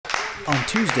On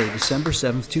Tuesday, December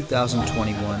 7th,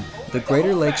 2021, the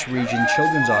Greater Lakes Region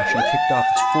Children's Auction kicked off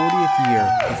its 40th year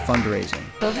of fundraising.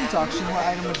 Children's Auction, what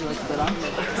item would you like to bid on?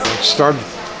 It started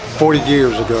 40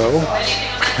 years ago.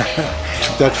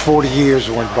 That 40 years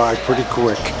went by pretty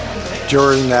quick.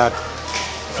 During that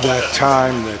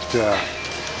time that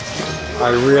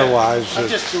I realized that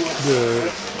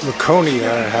the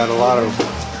Laconia had a lot of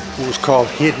what was called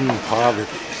hidden poverty.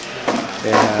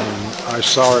 And I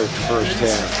saw it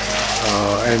firsthand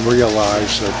and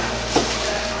realized that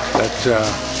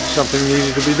something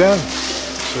needed to be done.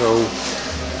 So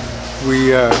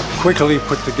we quickly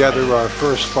put together our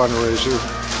first fundraiser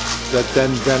that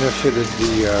then benefited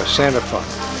the Santa Fund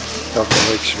of the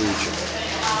Lakes region.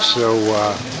 So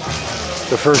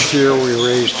the first year we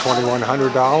raised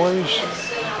 $2,100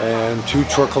 and 2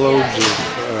 truckloads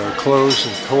of clothes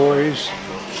and toys.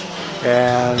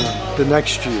 And the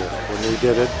next year when we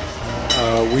did it,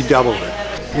 we doubled it.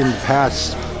 In the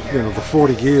past, the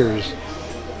 40 years,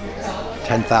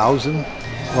 10,000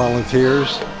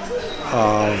 volunteers.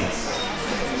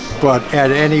 But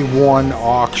at any one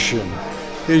auction,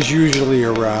 there's usually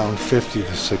around 50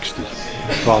 to 60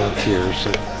 volunteers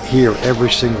that here every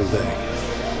single day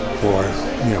for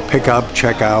pick up,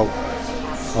 check out,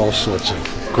 all sorts of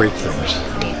great things.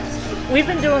 We've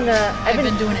been doing I've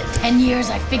been doing it 10 years.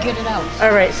 I figured it out.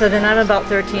 All right, so then I'm about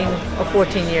 13 or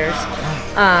 14 years.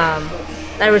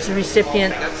 I was a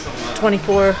recipient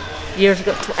 24 years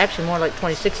ago, actually more like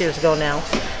 26 years ago now.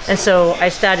 And so I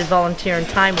started volunteering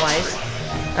time-wise.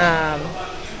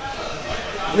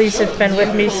 Lisa's been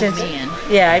with me since,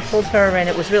 yeah, I pulled her in.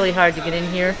 It was really hard to get in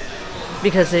here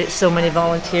because there's so many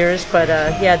volunteers. But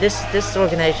yeah, this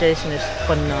organization is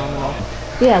phenomenal.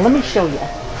 Yeah, let me show you.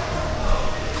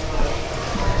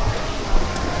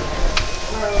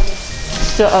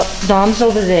 So Dom's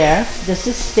over there. This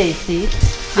is Stacy.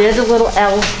 They're the little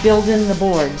elves building the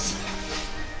boards.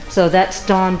 So that's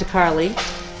Dom DeCarly.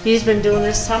 He's been doing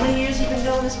this. How many years have you been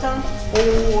doing this, Dom?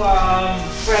 Oh,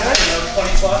 forever. 20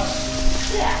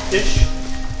 plus. Yeah. Ish.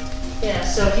 Yeah.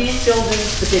 So he's building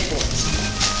the big boards.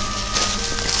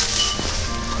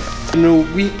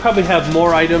 We probably have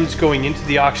more items going into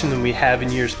the auction than we have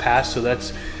in years past, so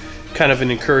that's kind of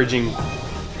an encouraging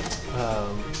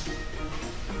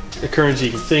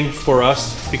thing for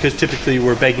us, because typically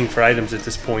we're begging for items at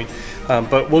this point.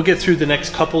 But we'll get through the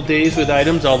next couple days with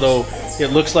items, although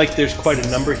it looks like there's quite a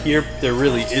number here. There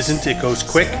really isn't. It goes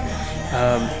quick.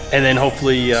 And then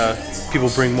hopefully people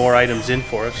bring more items in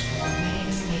for us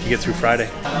to get through Friday.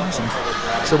 Awesome.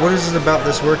 So what is it about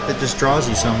this work that just draws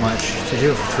you so much to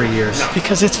do it for 3 years?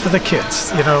 Because it's for the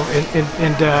kids, and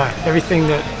everything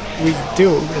that we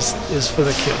do is for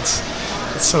the kids.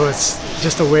 So it's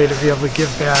just a way to be able to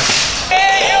give back